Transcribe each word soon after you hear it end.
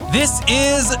This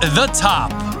is The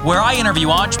Top, where I interview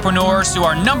entrepreneurs who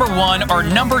are number one or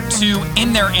number two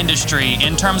in their industry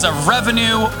in terms of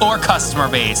revenue or customer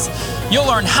base. You'll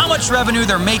learn how much revenue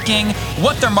they're making,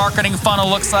 what their marketing funnel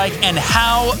looks like, and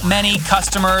how many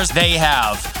customers they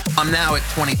have. I'm now at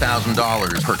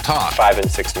 $20,000 per talk. 5 and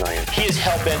 6 million. He is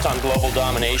hell-bent on global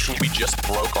domination. We just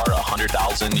broke our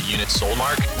 100,000 units sold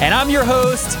mark. And I'm your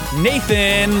host,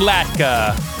 Nathan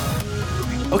Latka.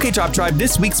 Okay, Top Tribe,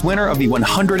 this week's winner of the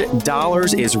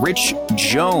 $100 is Rich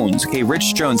Jones. Okay,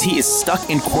 Rich Jones, he is stuck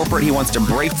in corporate. He wants to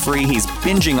break free. He's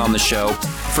binging on the show.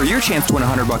 For your chance to win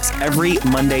 $100 every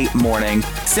Monday morning,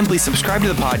 simply subscribe to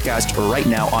the podcast right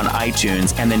now on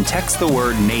iTunes and then text the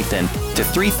word Nathan to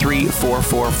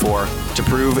 33444 to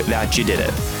prove that you did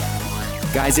it.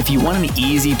 Guys, if you want an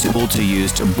easy tool to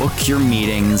use to book your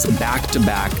meetings back to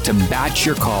back, to batch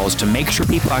your calls, to make sure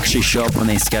people actually show up when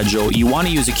they schedule, you want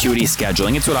to use Acuity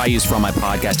Scheduling. It's what I use for all my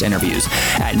podcast interviews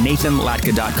at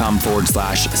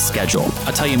nathanlatka.com/schedule.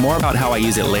 I'll tell you more about how I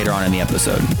use it later on in the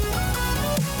episode.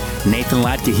 Nathan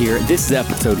Latka here. This is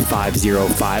episode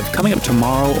 505. Coming up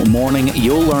tomorrow morning,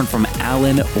 you'll learn from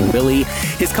Alan Willie.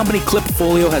 His company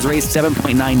Clipfolio has raised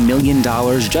 $7.9 million,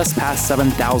 just past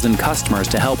 7,000 customers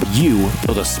to help you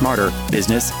build a smarter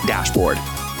business dashboard.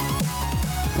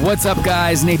 What's up,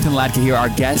 guys? Nathan Latka here. Our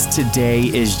guest today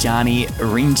is Johnny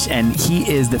Rinch, and he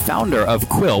is the founder of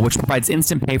Quill, which provides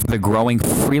instant pay for the growing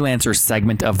freelancer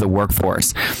segment of the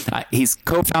workforce. He's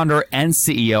co-founder and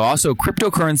CEO, also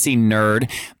cryptocurrency nerd,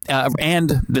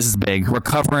 and this is big,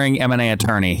 recovering M&A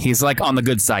attorney. He's like on the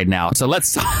good side now. So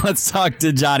let's talk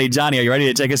to Johnny. Johnny, are you ready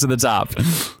to take us to the top?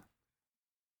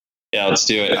 Yeah, let's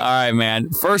do it. All right,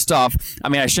 man. First off, I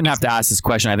mean, I shouldn't have to ask this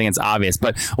question. I think it's obvious,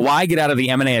 but why get out of the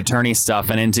M&A attorney stuff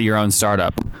and into your own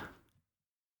startup?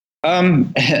 I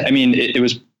mean, it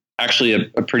was actually a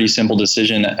pretty simple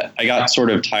decision. I got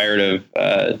sort of tired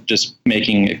of just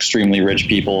making extremely rich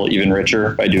people even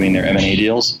richer by doing their M&A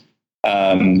deals,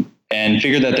 and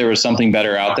figured that there was something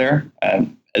better out there.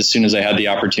 As soon as I had the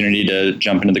opportunity to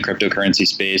jump into the cryptocurrency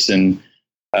space and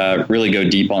really go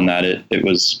deep on that, it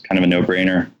was kind of a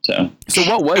no-brainer. So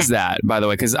what was that, by the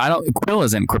way? Because Quill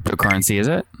isn't cryptocurrency, is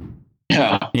it?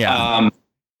 Yeah.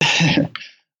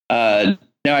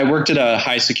 No, I worked at a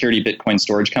high security Bitcoin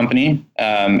storage company,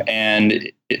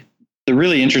 and the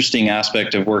really interesting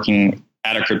aspect of working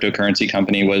at a cryptocurrency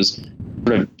company was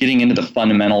sort of getting into the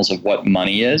fundamentals of what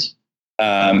money is,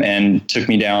 and took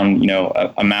me down,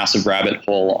 a massive rabbit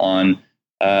hole on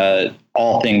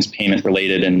all things payment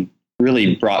related, and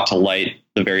really brought to light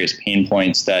the various pain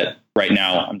points that right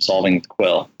now I'm solving with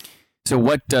Quill. So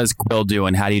what does Quill do,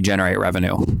 and how do you generate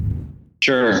revenue?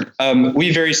 Sure.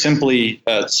 We very simply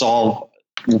solve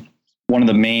one of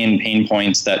the main pain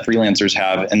points that freelancers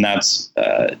have, and that's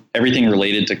everything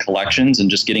related to collections and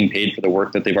just getting paid for the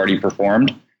work that they've already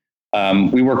performed.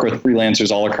 We work with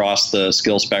freelancers all across the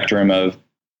skill spectrum of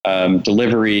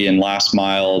delivery and last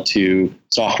mile to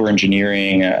software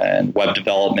engineering and web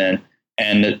development.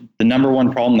 And the number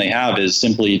one problem they have is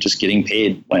simply just getting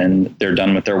paid when they're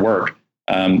done with their work.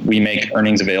 We make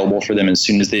earnings available for them as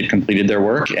soon as they've completed their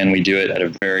work, and we do it at a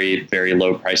very, very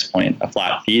low price point, a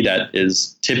flat fee that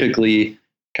is typically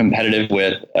competitive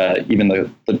with even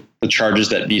the charges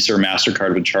that Visa or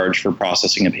MasterCard would charge for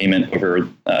processing a payment over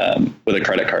with a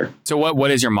credit card. So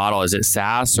what is your model? Is it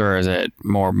SaaS, or is it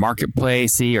more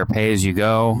marketplace-y or pay as you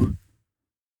go?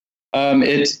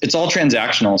 It's all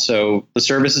transactional. So the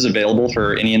service is available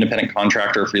for any independent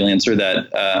contractor or freelancer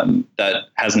that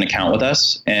has an account with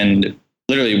us. And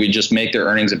literally, we just make their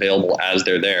earnings available as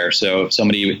they're there. So if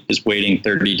somebody is waiting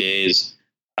 30 days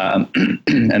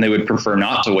and they would prefer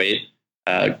not to wait,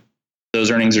 those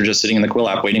earnings are just sitting in the Quill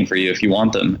app waiting for you if you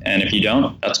want them. And if you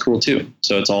don't, that's cool too.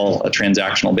 So it's all a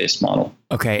transactional based model.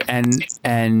 Okay. And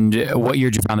what year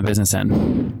did you found the business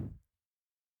in?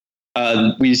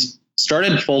 We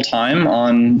started full time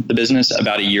on the business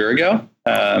about a year ago.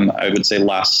 I would say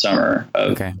last summer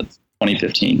of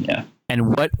 2015. Yeah.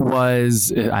 And what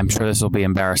was, I'm sure this will be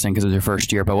embarrassing because it was your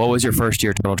first year, but what was your first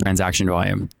year total transaction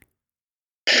volume?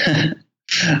 Is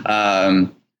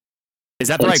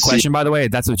that the right question, by the way?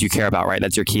 That's what you care about, right?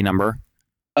 That's your key number?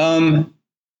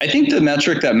 I think the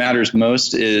metric that matters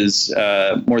most is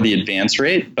more the advance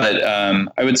rate, but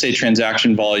I would say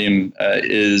transaction volume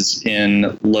is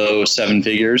in low seven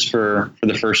figures for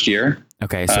the first year.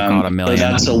 Okay, so call it $1 million. So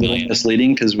that's a little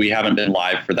misleading because we haven't been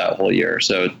live for that whole year.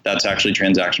 So that's actually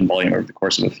transaction volume over the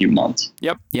course of a few months.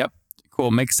 Yep. Cool,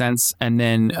 makes sense. And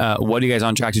then what are you guys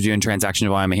on track to do in transaction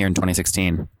volume here in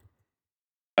 2016?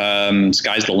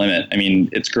 Sky's the limit. I mean,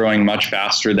 it's growing much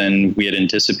faster than we had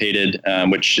anticipated,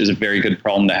 which is a very good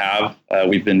problem to have.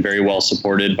 We've been very well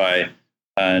supported by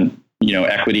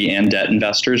equity and debt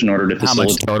investors in order to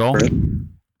facilitate. How much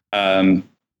total?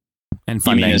 And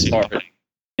funding. As far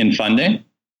in funding,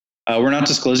 we're not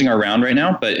disclosing our round right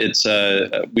now, but it's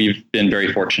we've been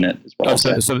very fortunate as well.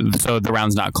 So the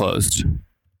round's not closed.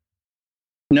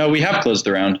 No, we have closed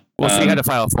the round. Well, so you had to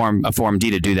file a form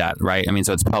D to do that, right? I mean,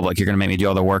 so it's public. You're going to make me do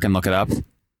all the work and look it up.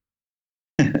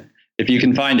 If you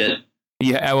can find it.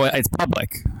 Yeah, well, it's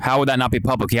public. How would that not be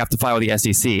public? You have to file with the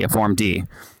SEC, a Form D.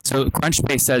 So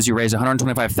Crunchbase says you raised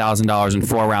 $125,000 in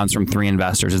 4 rounds from 3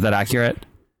 investors. Is that accurate?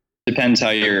 Depends how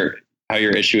you're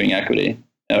issuing equity,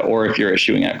 or if you're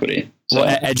issuing equity. So,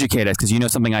 well, educate us, because you know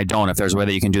something I don't. If there's a way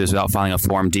that you can do this without filing a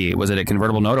Form D, was it a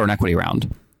convertible note or an equity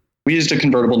round? We used a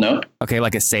convertible note. Okay,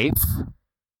 like a safe.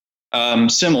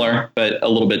 Similar, but a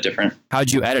little bit different.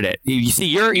 How'd you edit it? You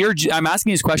see, I'm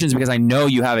asking these questions because I know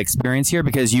you have experience here,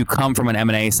 because you come from an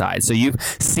M&A side. So you've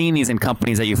seen these in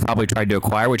companies that you've probably tried to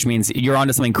acquire, which means you're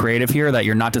onto something creative here that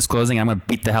you're not disclosing. I'm going to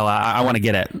beat the hell out. I want to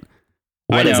get it.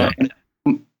 What is it?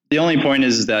 The only point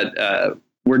is that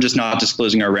we're just not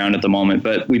disclosing our round at the moment,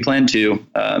 but we plan to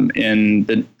in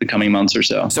the coming months or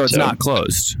so. So it's not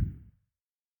closed.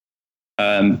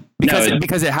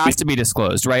 Because it has to be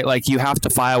disclosed, right? Like you have to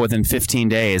file within 15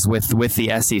 days with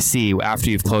the SEC after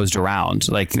you've closed a round.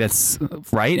 Like that's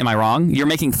right. Am I wrong? You're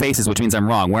making faces, which means I'm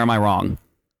wrong. Where am I wrong?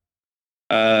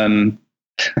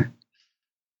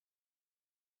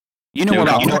 You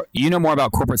know more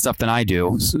about corporate stuff than I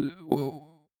do. So,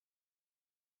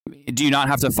 do you not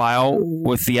have to file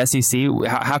with the SEC?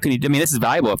 How can you? I mean, this is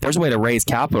valuable. If there's a way to raise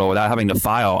capital without having to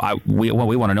file, we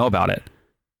want to know about it.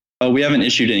 We haven't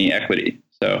issued any equity,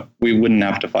 so we wouldn't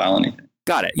have to file anything.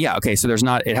 Got it. Yeah. Okay. So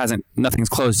nothing's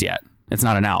closed yet. It's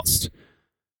not announced.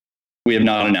 We have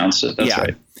not announced it. That's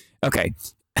right. Okay.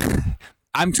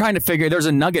 I'm trying to figure, there's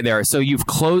a nugget there. So you've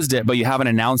closed it, but you haven't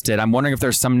announced it. I'm wondering if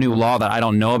there's some new law that I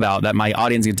don't know about that my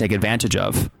audience can take advantage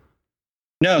of.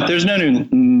 No, there's no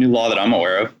new law that I'm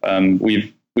aware of.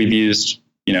 We've used,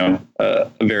 a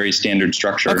very standard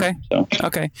structure. Okay. So.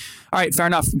 Okay. All right. Fair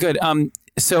enough. Good.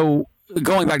 So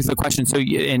going back to the question, so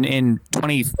in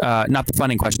 20, not the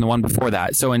funding question, the one before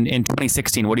that. So in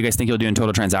 2016, what do you guys think you'll do in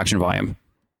total transaction volume?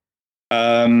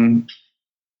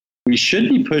 We should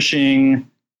be pushing,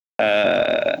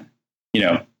 8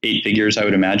 figures, I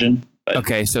would imagine. But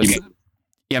okay. So yeah,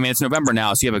 I mean, it's November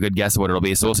now, so you have a good guess of what it'll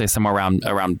be. So we'll say somewhere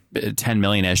around 10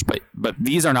 million-ish, but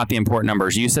these are not the important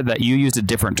numbers. You said that you used a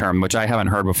different term, which I haven't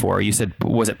heard before. You said,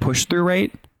 was it push-through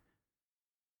rate?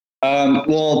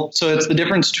 Well, so it's the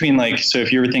difference between so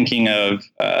if you're thinking of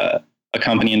a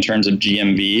company in terms of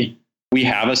GMV, we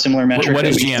have a similar metric. What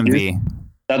is GMV?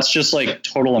 That's just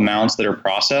total amounts that are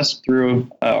processed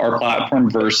through our platform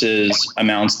versus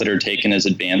amounts that are taken as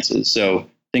advances. So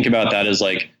think about that as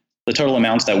the total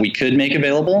amounts that we could make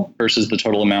available versus the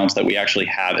total amounts that we actually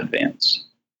have advanced.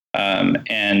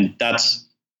 And that's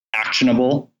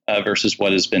actionable versus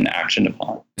what has been actioned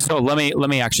upon. So let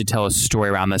me actually tell a story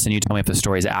around this, and you tell me if the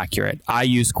story is accurate. I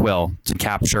use Quill to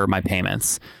capture my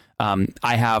payments.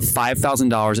 I have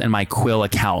 $5,000 in my Quill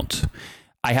account.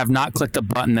 I have not clicked a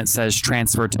button that says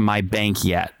transfer to my bank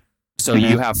yet. So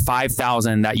you have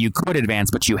 5,000 that you could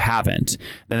advance, but you haven't.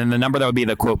 Then the number that would be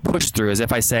the quote push through is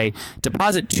if I say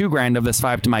deposit $2,000 of this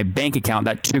 5 to my bank account,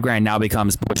 that $2,000 now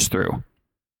becomes push through.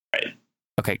 Right.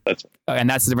 Okay. And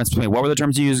that's the difference between, what were the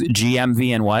terms you use? GMV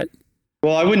and what?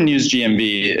 Well, I wouldn't use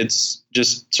GMV. It's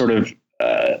just sort of,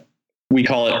 we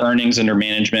call it earnings under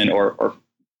management, or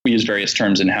we use various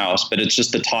terms in-house, but it's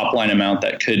just the top line amount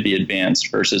that could be advanced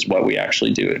versus what we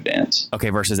actually do advance. Okay,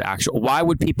 versus actual. Why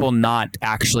would people not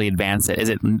actually advance it? Is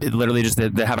it literally just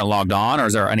that they haven't logged on, or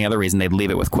is there any other reason they'd leave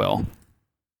it with Quill?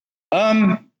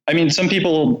 I mean, some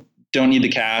people don't need the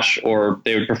cash, or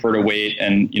they would prefer to wait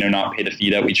and not pay the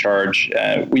fee that we charge.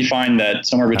 We find that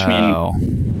somewhere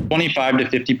between 25 to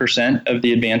 50% of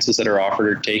the advances that are offered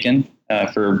are taken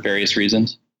for various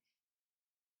reasons.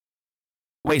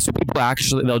 Wait, so people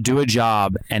they'll do a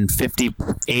job and 50 to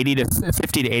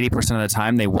 80% of the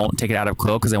time they won't take it out of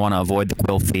Quill because they want to avoid the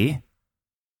Quill fee?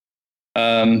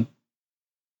 Well,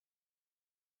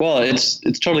 it's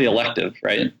totally elective,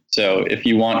 right? So if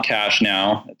you want cash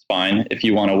now, it's fine. If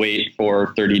you want to wait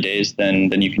for 30 days,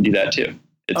 then you can do that too.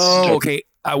 Okay.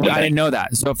 I didn't know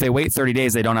that. So if they wait 30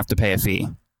 days, they don't have to pay a fee.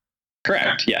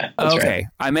 Correct. Yeah. That's okay. Right.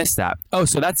 I missed that. Oh,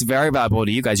 so that's very valuable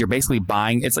to you guys. You're basically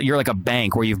buying. You're like a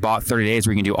bank where you've bought 30 days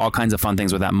where you can do all kinds of fun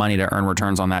things with that money to earn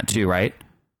returns on that too, right?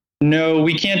 No,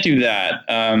 we can't do that.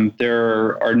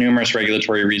 There are numerous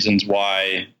regulatory reasons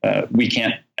why we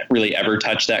can't really ever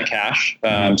touch that cash.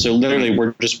 So literally,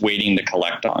 we're just waiting to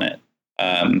collect on it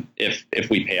if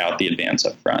we pay out the advance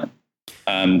up front.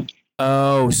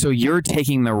 Oh, so you're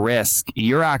taking the risk.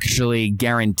 You're actually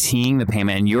guaranteeing the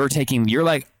payment, and you're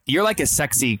like a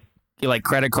sexy like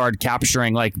credit card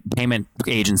capturing like payment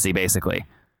agency basically.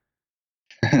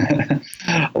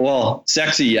 Well,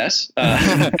 sexy, yes.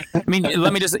 I mean,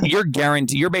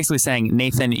 you're basically saying,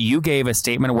 Nathan, you gave a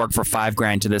statement of work for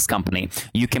 $5,000 to this company.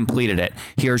 You completed it.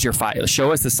 Here's your file.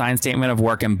 Show us the signed statement of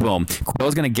work, and boom,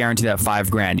 Quill's going to guarantee that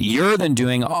 $5,000. You're then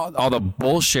doing all the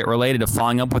bullshit related to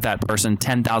following up with that person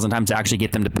 10,000 times to actually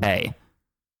get them to pay.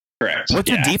 Correct. What's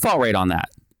your default rate on that?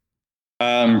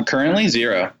 Currently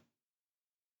 0.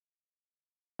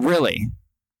 Really?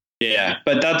 Yeah,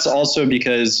 but that's also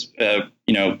because,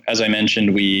 as I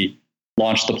mentioned, we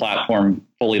launched the platform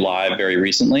fully live very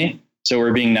recently. So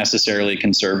we're being necessarily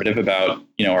conservative about,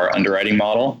 our underwriting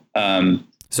model.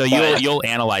 So you'll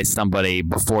analyze somebody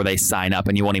before they sign up,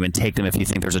 and you won't even take them if you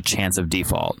think there's a chance of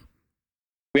default.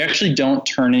 We actually don't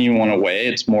turn anyone away.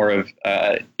 It's more of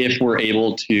if we're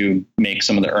able to make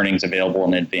some of the earnings available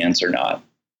in advance or not.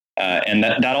 And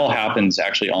that all happens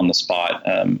actually on the spot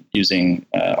using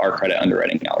our credit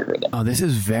underwriting algorithm. Oh, this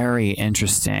is very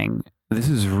interesting. This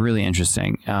is really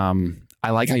interesting. I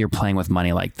like how you're playing with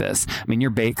money like this. I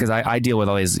mean, because I deal with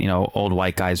all these, old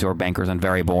white guys who are bankers and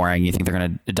very boring. You think they're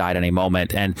going to die at any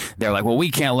moment. And they're like, well,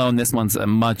 we can't loan this one's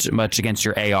much against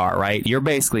your AR, right? You're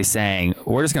basically saying,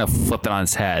 we're just going to flip it on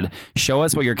its head. Show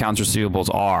us what your accounts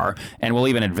receivables are, and we'll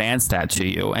even advance that to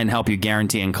you and help you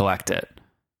guarantee and collect it.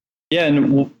 Yeah,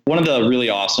 and one of the really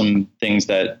awesome things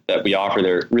that we offer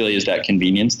there really is that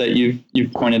convenience that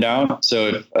you've pointed out.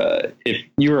 So if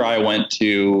you or I went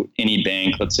to any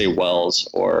bank, let's say Wells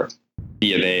or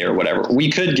B of A or whatever,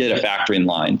 we could get a factoring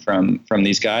line from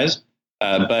these guys,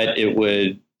 but it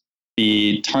would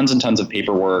be tons and tons of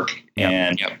paperwork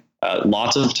and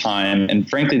lots of time. And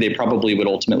frankly, they probably would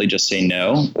ultimately just say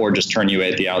no or just turn you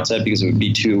away at the outset because it would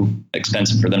be too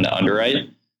expensive for them to underwrite.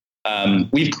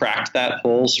 We've cracked that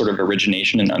whole sort of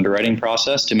origination and underwriting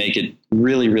process to make it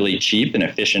really, really cheap and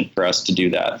efficient for us to do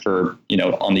that for,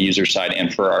 on the user side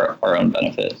and for our own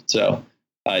benefit. So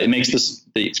it makes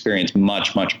the experience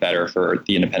much, much better for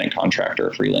the independent contractor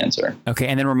or freelancer. Okay.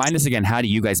 And then remind us again, how do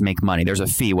you guys make money? There's a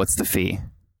fee. What's the fee?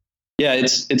 Yeah,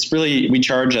 it's really, we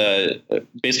charge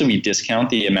basically we discount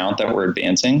the amount that we're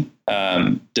advancing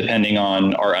depending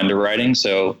on our underwriting.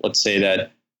 So let's say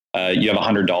that you have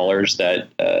 $100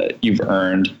 that you've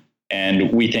earned,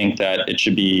 and we think that it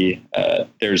should be,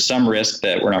 there's some risk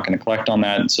that we're not going to collect on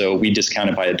that. And so we discount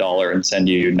it by $1 and send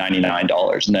you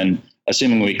 $99. And then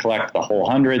assuming we collect the whole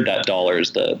 100, that $1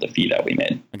 is the fee that we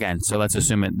made. Again, so let's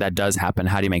assume that does happen.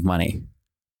 How do you make money?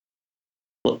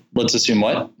 Let's assume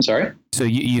what? Sorry? So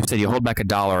you said you hold back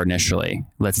 $1 initially.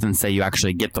 Let's then say you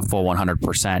actually get the full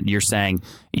 100%. You're saying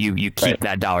you keep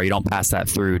that $1. You don't pass that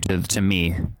through to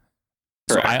me.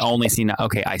 Correct. So I only see now.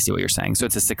 Okay, I see what you're saying. So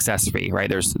it's a success fee, right?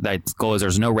 That goal is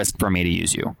there's no risk for me to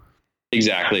use you.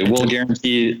 Exactly. We'll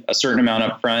guarantee a certain amount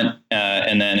up front,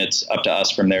 and then it's up to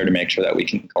us from there to make sure that we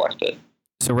can collect it.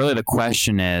 So really the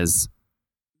question is,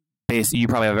 you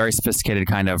probably have a very sophisticated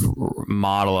kind of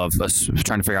model of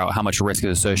trying to figure out how much risk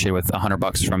is associated with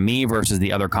 $100 from me versus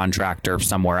the other contractor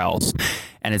somewhere else.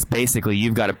 And it's basically,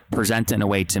 you've got to present it in a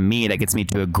way to me that gets me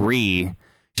to agree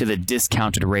to the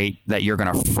discounted rate that you're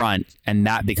going to front, and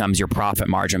that becomes your profit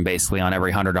margin basically on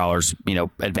every $100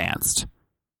 advanced.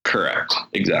 Correct.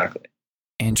 Exactly.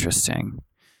 Interesting.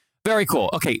 Very cool.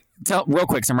 Okay, real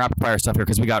quick, some rapid fire stuff here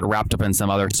because we got wrapped up in some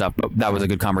other stuff, but that was a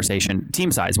good conversation.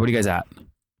 Team size, what are you guys at?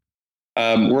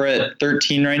 We're at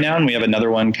 13 right now, and we have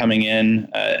another one coming in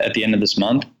at the end of this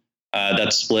month.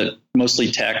 That's split mostly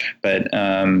tech, but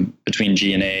between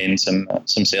G&A and some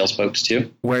sales folks too.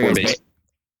 Where are you based?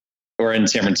 We're in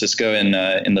San Francisco in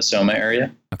the Soma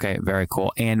area. Okay, very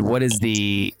cool. And what is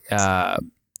the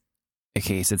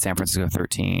okay, you said San Francisco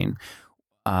 13.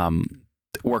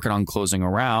 Working on closing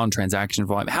around transaction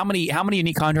volume. How many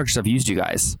unique contractors have used you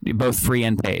guys, both free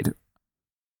and paid?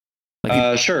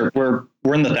 Sure. We're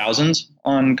in the thousands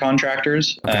on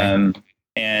contractors. Okay.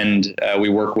 And we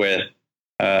work with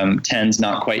tens,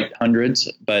 not quite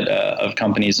hundreds, but of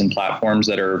companies and platforms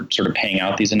that are sort of paying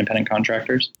out these independent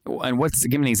contractors. And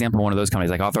give me an example of one of those companies,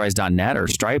 like Authorize.net or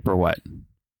Stripe or what?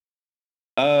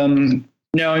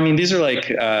 No, I mean, these are like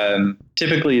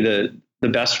typically the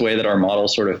best way that our model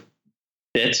sort of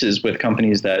fits is with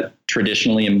companies that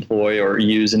traditionally employ or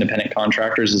use independent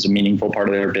contractors as a meaningful part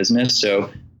of their business.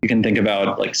 So you can think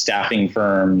about like staffing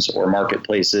firms or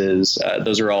marketplaces.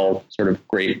 Those are all sort of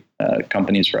great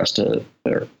companies for us for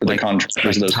the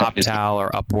contractors of those companies. TopTal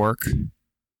or Upwork.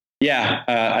 Yeah,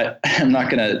 I'm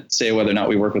not going to say whether or not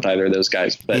we work with either of those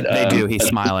guys, but they do. He's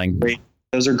smiling.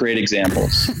 Those are great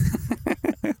examples.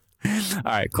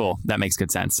 All right, cool. That makes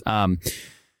good sense.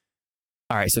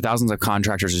 All right, so thousands of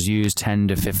contractors is used, 10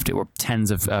 to 50 or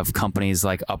tens of companies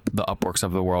like the Upworks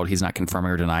of the world. He's not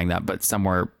confirming or denying that, but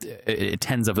somewhere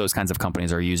tens of those kinds of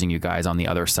companies are using you guys on the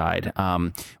other side.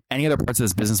 Any other parts of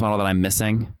this business model that I'm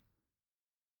missing?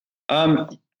 I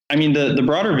mean, the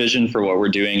broader vision for what we're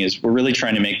doing is we're really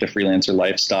trying to make the freelancer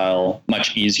lifestyle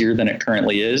much easier than it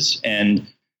currently is. And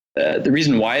the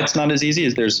reason why it's not as easy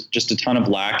is there's just a ton of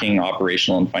lacking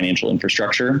operational and financial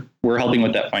infrastructure. We're helping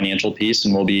with that financial piece,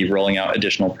 and we'll be rolling out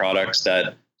additional products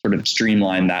that sort of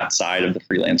streamline that side of the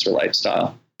freelancer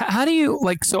lifestyle. How do you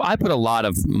so I put a lot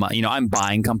of I'm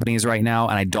buying companies right now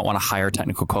and I don't want to hire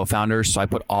technical co-founders. So I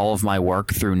put all of my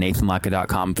work through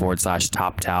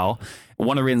nathanlatka.com/TopTal.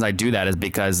 One of the reasons I do that is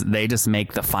because they just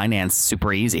make the finance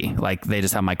super easy. Like they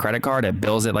just have my credit card, it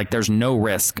bills it. Like there's no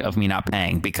risk of me not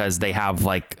paying because they have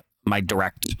my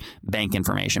direct bank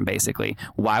information basically.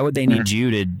 Why would they need you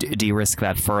to de-risk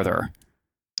that further?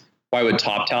 Why would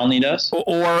TopTal need us?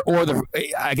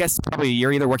 I guess probably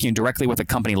you're either working directly with a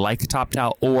company like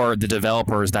TopTal or the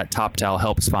developers that TopTal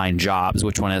helps find jobs.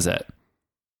 Which one is it?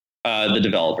 The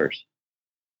developers.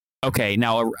 Okay,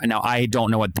 now I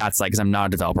don't know what that's like because I'm not a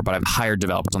developer, but I've hired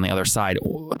developers on the other side.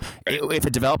 If a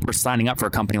developer is signing up for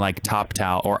a company like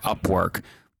TopTal or Upwork,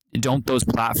 don't those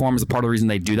platforms, part of the reason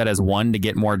they do that is one, to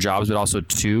get more jobs, but also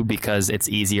two, because it's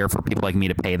easier for people like me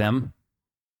to pay them?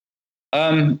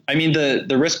 I mean,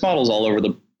 the risk model is all over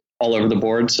the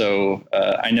board. So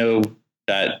I know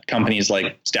that companies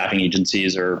like staffing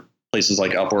agencies or places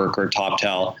like Upwork or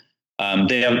TopTal,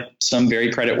 they have some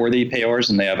very creditworthy payors,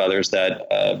 and they have others that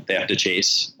they have to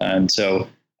chase. And so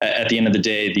at the end of the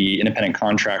day, the independent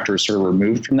contractor is sort of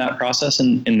removed from that process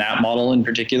in that model in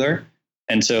particular.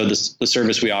 And so the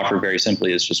service we offer very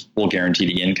simply is just we'll guarantee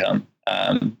the income.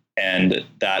 And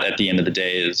that at the end of the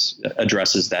day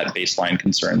addresses that baseline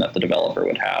concern that the developer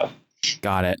would have.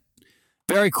 Got it.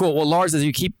 Very cool. Well, Lars, as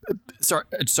you keep,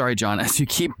 sorry, John, as you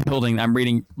keep building, I'm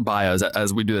reading bios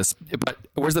as we do this, but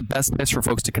where's the best place for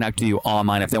folks to connect to you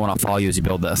online if they want to follow you as you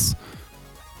build this?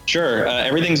 Sure.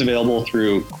 Everything's available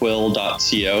through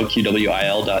quill.co,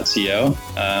 QWIL.co.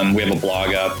 We have a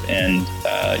blog up, and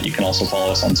you can also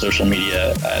follow us on social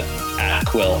media at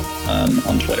Quill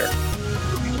on Twitter.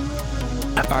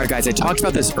 All right, guys, I talked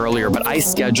about this earlier, but I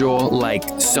schedule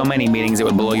so many meetings that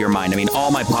would blow your mind. I mean, all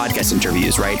my podcast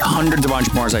interviews, right? Hundreds of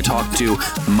entrepreneurs I talk to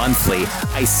monthly.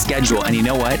 I schedule, and you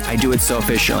know what? I do it so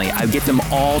efficiently. I get them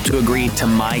all to agree to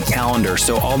my calendar.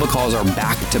 So all the calls are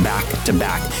back to back to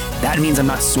back. That means I'm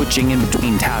not switching in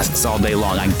between tasks all day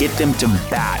long. I get them to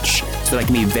batch so that I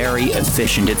can be very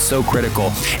efficient. It's so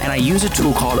critical. And I use a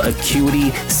tool called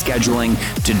Acuity Scheduling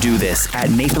to do this at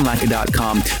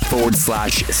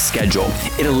nathanlatka.com/schedule.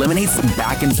 It eliminates the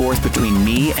back and forth between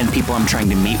me and people I'm trying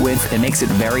to meet with. It makes it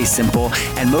very simple.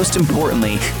 And most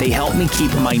importantly, they help me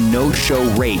keep my no-show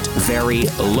rate very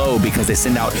low because they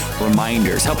send out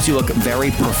reminders. Helps you look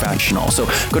very professional. So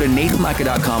go to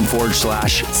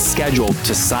nathanlatka.com/schedule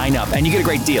to sign up, and you get a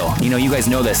great deal. You guys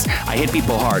know this. I hit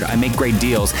people hard. I make great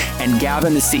deals. And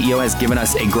Gavin, the CEO, has given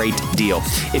us a great deal.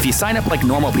 If you sign up like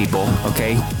normal people,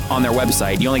 okay, on their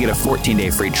website, you only get a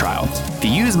 14-day free trial. If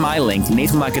you use my link,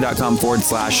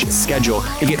 nathanlatka.com/schedule,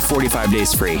 you get 45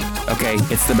 days free. Okay,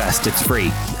 it's the best. It's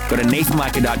free. Go to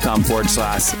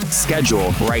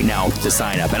nathanlatka.com/schedule right now to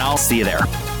sign up, and I'll see you there.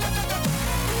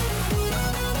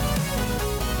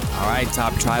 All right,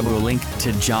 Top Tribe, we'll link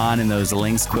to John in those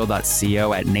links,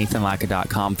 quill.co at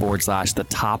nathanlatka.com/the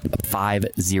top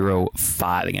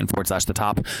 505. Again, /the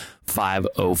top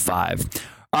 505.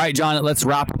 All right, John, let's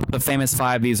wrap up the famous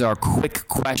five. These are quick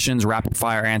questions, rapid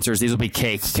fire answers. These will be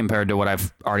cake compared to what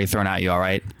I've already thrown at you, all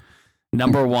right?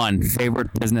 Number one,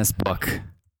 favorite business book.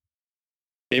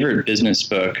 Favorite business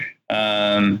book.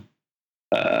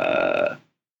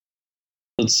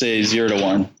 Let's say 0 to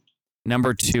 1.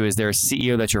 Number two, is there a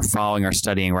CEO that you're following or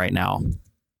studying right now?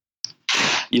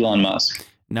 Elon Musk.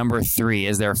 Number three,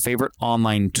 is there a favorite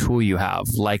online tool you have,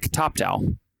 like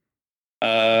TopTal?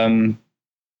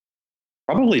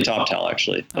 Probably TopTal,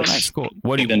 actually. Oh, nice, cool.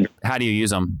 How do you use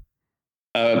them?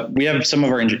 We have some of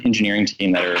our engineering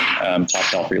team that are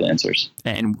TopTal freelancers.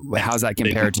 And how's that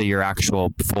compared to your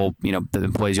actual full, the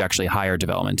employees you actually hire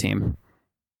development team?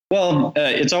 Well,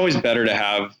 it's always better to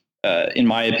have, in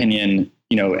my opinion,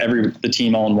 the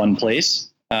team all in one place.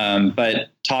 But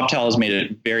TopTal has made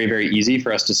it very, very easy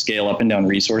for us to scale up and down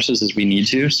resources as we need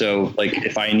to. So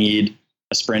if I need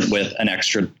a sprint with an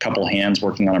extra couple hands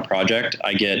working on a project,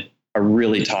 I get a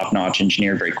really top-notch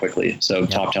engineer very quickly. So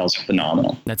TopTal is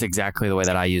phenomenal. That's exactly the way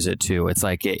that I use it too. It's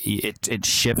like it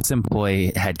shifts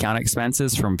employee headcount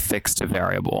expenses from fixed to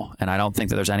variable. And I don't think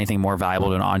that there's anything more valuable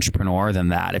to an entrepreneur than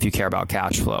that if you care about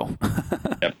cash flow.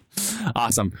 Yep.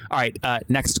 Awesome. All right.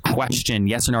 Next question.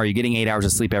 Yes or no? Are you getting 8 hours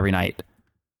of sleep every night?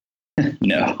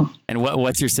 No. And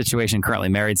what's your situation currently?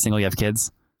 Married, single, you have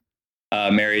kids?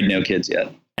 Married, no kids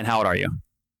yet. And how old are you?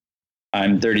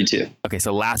 I'm 32. Okay,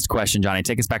 so last question, Johnny.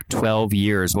 Take us back 12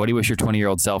 years. What do you wish your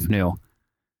 20-year-old self knew?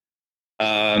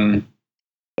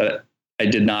 But I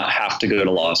did not have to go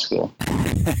to law school.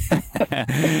 All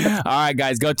right,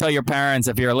 guys, go tell your parents.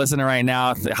 If you're listening right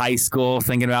now, high school,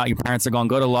 thinking about your parents are going,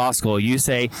 go to law school. You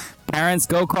say, parents,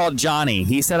 go call Johnny.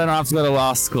 He said I don't have to go to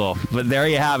law school. But there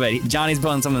you have it. Johnny's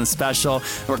building something special.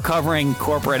 Recovering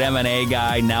corporate M&A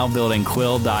guy, now building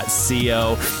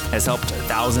Quill.co, has helped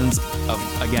thousands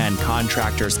of, again,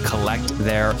 contractors collect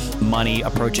their money,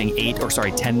 approaching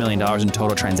 $10 million in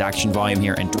total transaction volume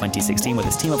here in 2016 with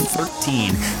his team of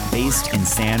 13 based in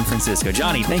San Francisco.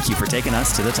 Johnny, thank you for taking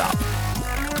us to the top.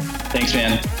 Thanks,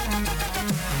 man.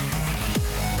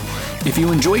 If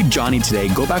you enjoyed Johnny today,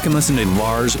 go back and listen to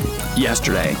Lars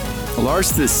yesterday.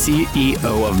 Lars is the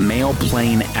CEO of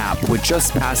MailPlane app, which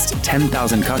just passed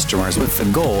 10,000 customers with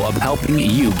the goal of helping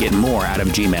you get more out of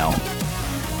Gmail.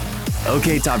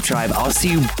 Okay, Top Tribe, I'll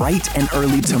see you bright and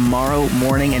early tomorrow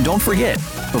morning. And don't forget,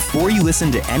 before you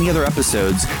listen to any other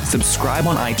episodes, subscribe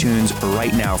on iTunes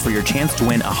right now for your chance to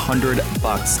win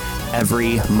 $100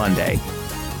 every Monday.